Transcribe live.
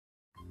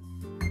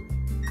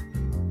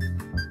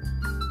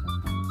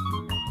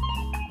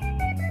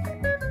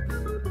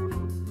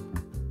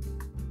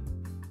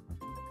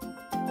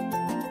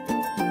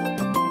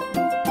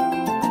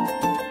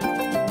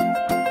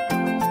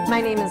My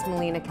name is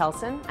Melina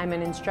Kelson. I'm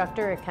an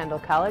instructor at Kendall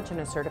College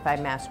and a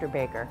certified master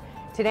baker.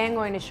 Today I'm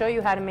going to show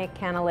you how to make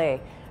canele.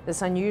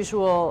 This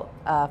unusual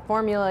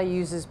formula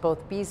uses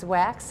both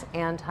beeswax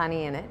and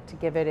honey in it to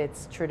give it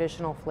its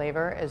traditional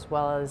flavor as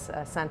well as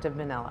a scent of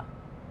vanilla.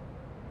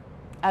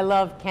 I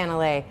love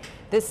canele.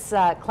 This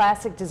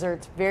classic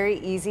dessert's very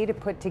easy to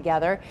put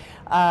together.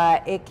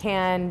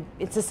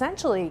 It's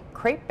essentially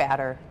crepe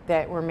batter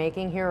that we're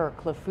making here, or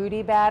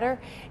clafouti batter,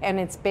 and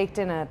it's baked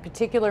in a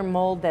particular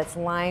mold that's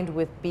lined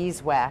with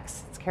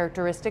beeswax. Its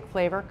characteristic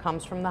flavor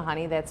comes from the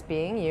honey that's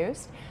being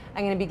used.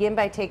 I'm going to begin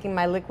by taking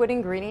my liquid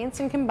ingredients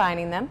and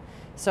combining them.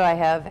 So I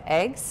have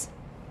eggs,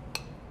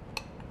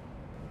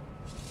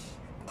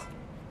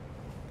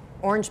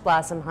 orange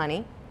blossom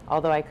honey,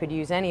 although I could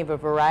use any of a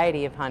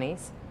variety of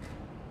honeys.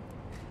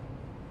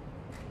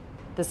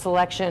 The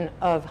selection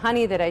of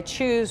honey that I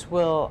choose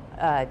will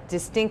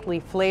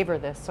distinctly flavor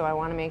this, so I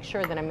want to make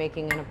sure that I'm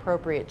making an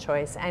appropriate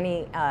choice.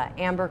 Any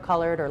amber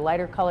colored or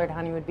lighter colored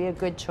honey would be a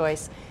good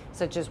choice,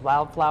 such as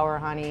wildflower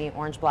honey,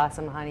 orange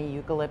blossom honey,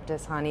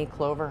 eucalyptus honey,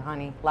 clover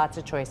honey, lots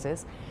of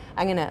choices.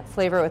 I'm going to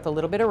flavor it with a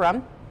little bit of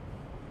rum.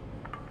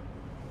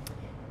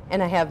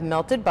 And I have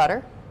melted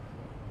butter.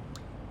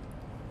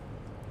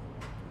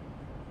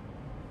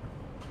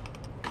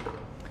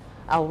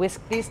 I'll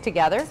whisk these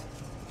together.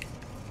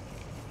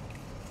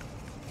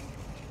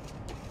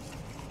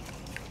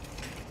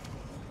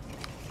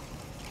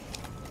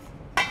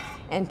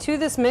 And to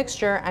this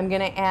mixture, I'm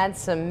going to add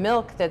some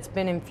milk that's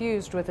been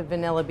infused with a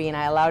vanilla bean.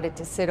 I allowed it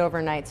to sit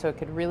overnight so it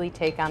could really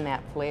take on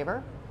that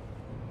flavor.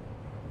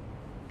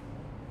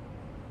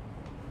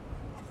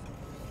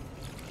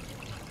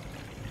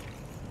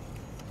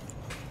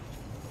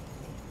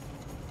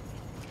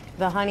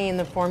 The honey in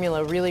the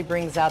formula really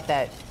brings out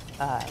that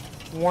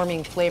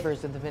warming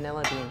flavors of the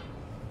vanilla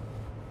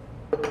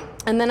bean.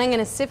 And then I'm going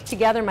to sift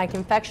together my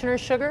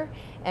confectioner's sugar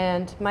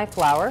and my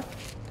flour.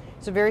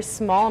 It's a very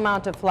small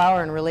amount of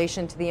flour in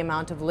relation to the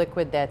amount of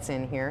liquid that's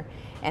in here,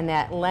 and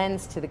that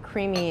lends to the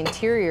creamy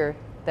interior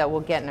that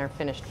we'll get in our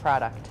finished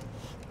product.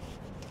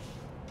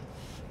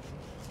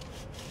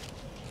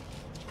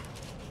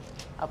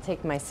 I'll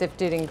take my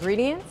sifted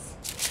ingredients.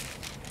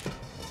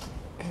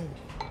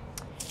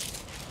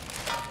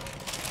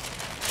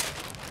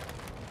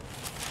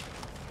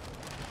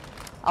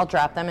 I'll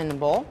drop them in the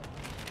bowl.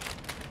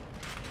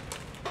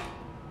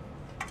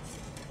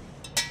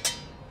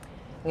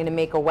 I'm going to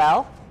make a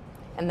well,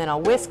 and then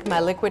I'll whisk my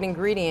liquid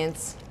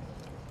ingredients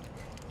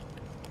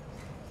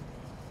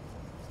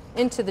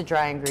into the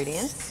dry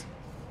ingredients.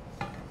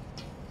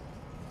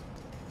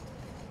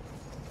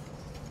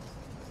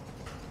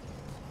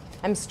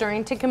 I'm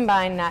stirring to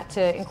combine, not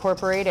to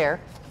incorporate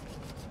air,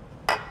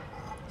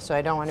 so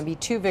I don't want to be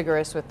too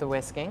vigorous with the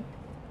whisking.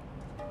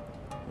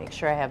 Make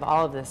sure I have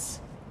all of this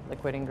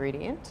liquid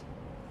ingredient.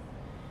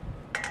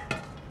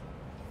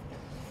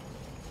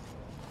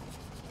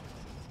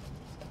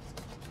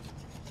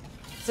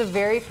 It's a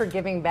very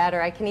forgiving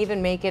batter. I can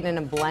even make it in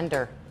a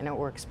blender, and it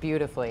works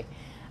beautifully.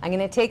 I'm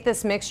going to take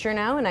this mixture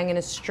now, and I'm going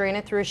to strain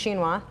it through a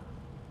chinois.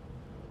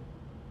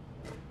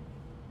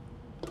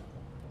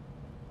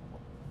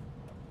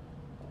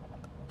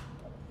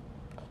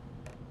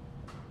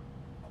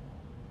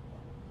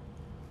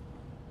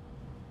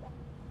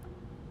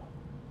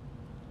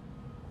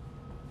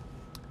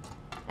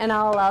 And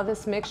I'll allow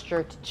this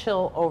mixture to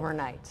chill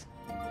overnight.